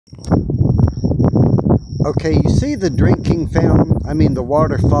Okay, you see the drinking fountain? I mean the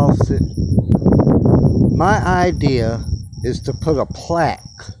water faucet. My idea is to put a plaque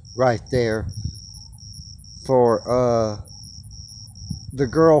right there for the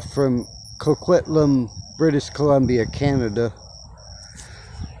girl from Coquitlam, British Columbia, Canada.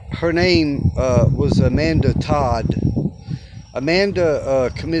 Her name was Amanda Todd.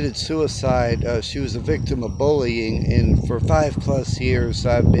 Amanda committed suicide. She was a victim of bullying, and for 5+ years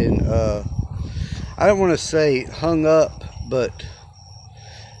I've been, I don't want to say hung up, but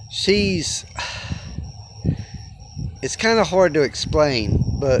it's kind of hard to explain,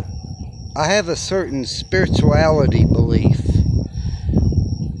 but I have a certain spirituality belief.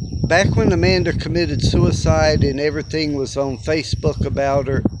 Back when Amanda committed suicide and everything was on Facebook about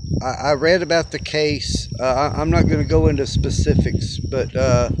her, I read about the case. I'm not going to go into specifics, but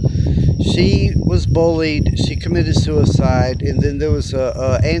she was bullied, she committed suicide, and then there was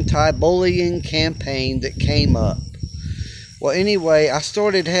a anti-bullying campaign that came up. Well, anyway, I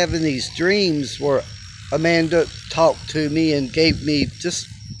started having these dreams where Amanda talked to me and gave me just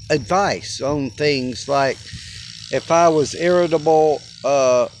advice on things like if I was irritable,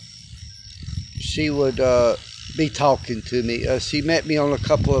 she would be talking to me. She met me on a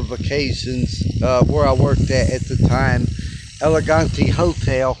couple of occasions where I worked at the time, Elegante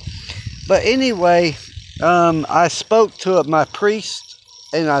Hotel. But anyway, I spoke to my priest,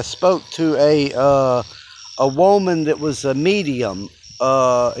 and I spoke to a woman that was a medium.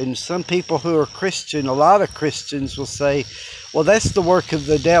 And some people who are Christian, a lot of Christians will say, well, that's the work of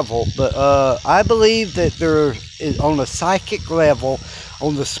the devil. But I believe that there is, on a psychic level,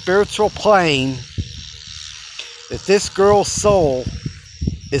 on the spiritual plane, that this girl's soul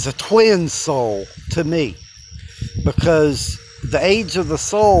is a twin soul to me, because the age of the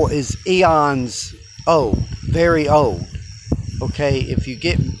soul is eons old, very old. Okay, if you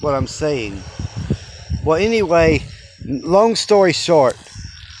get what I'm saying. Well, anyway, long story short,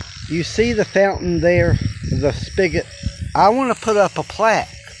 you see the fountain there, the spigot? I want to put up a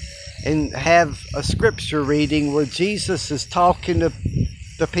plaque and have a scripture reading where Jesus is talking to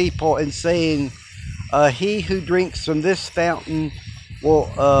the people and saying, he who drinks from this fountain will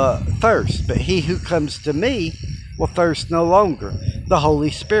thirst, but he who comes to me will thirst no longer. The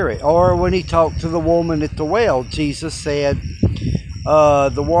Holy Spirit. Or when he talked to the woman at the well, Jesus said,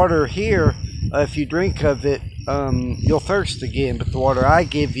 the water here, if you drink of it, you'll thirst again, but the water I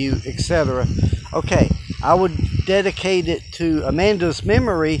give you, etc. Okay, I would dedicate it to Amanda's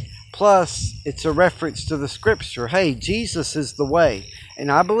memory, plus it's a reference to the scripture. Hey, Jesus is the way,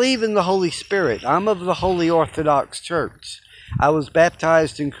 and I believe in the Holy Spirit. I'm of the Holy Orthodox Church. I was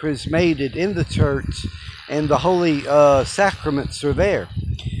baptized and chrismated in the church, and the holy sacraments are there.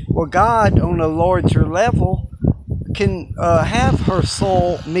 Well, God, on a larger level, can have her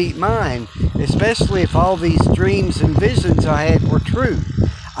soul meet mine, especially if all these dreams and visions I had were true.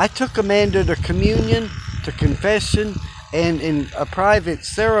 I took Amanda to communion, to confession, and in a private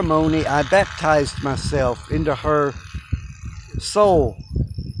ceremony, I baptized myself into her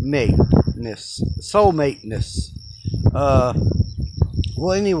soulmateness.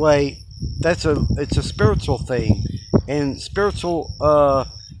 Well, anyway, it's a spiritual thing, and spiritual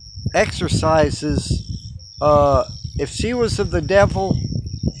exercises. If she was of the devil,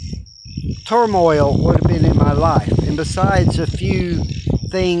 turmoil would have been in my life. And besides a few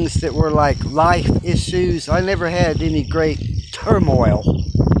things that were like life issues, I never had any great turmoil.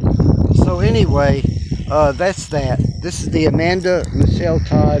 So anyway, that's that. This is the Amanda Michelle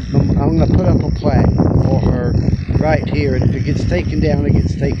Todd. I'm going to put up a plaque for her right here. And if it gets taken down, it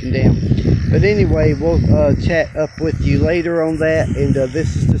gets taken down. But anyway, we'll chat up with you later on that. And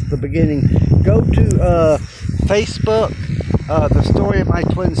this is just the beginning. Go to Facebook, The Story of My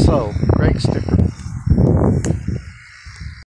Twin Soul. Great sticker.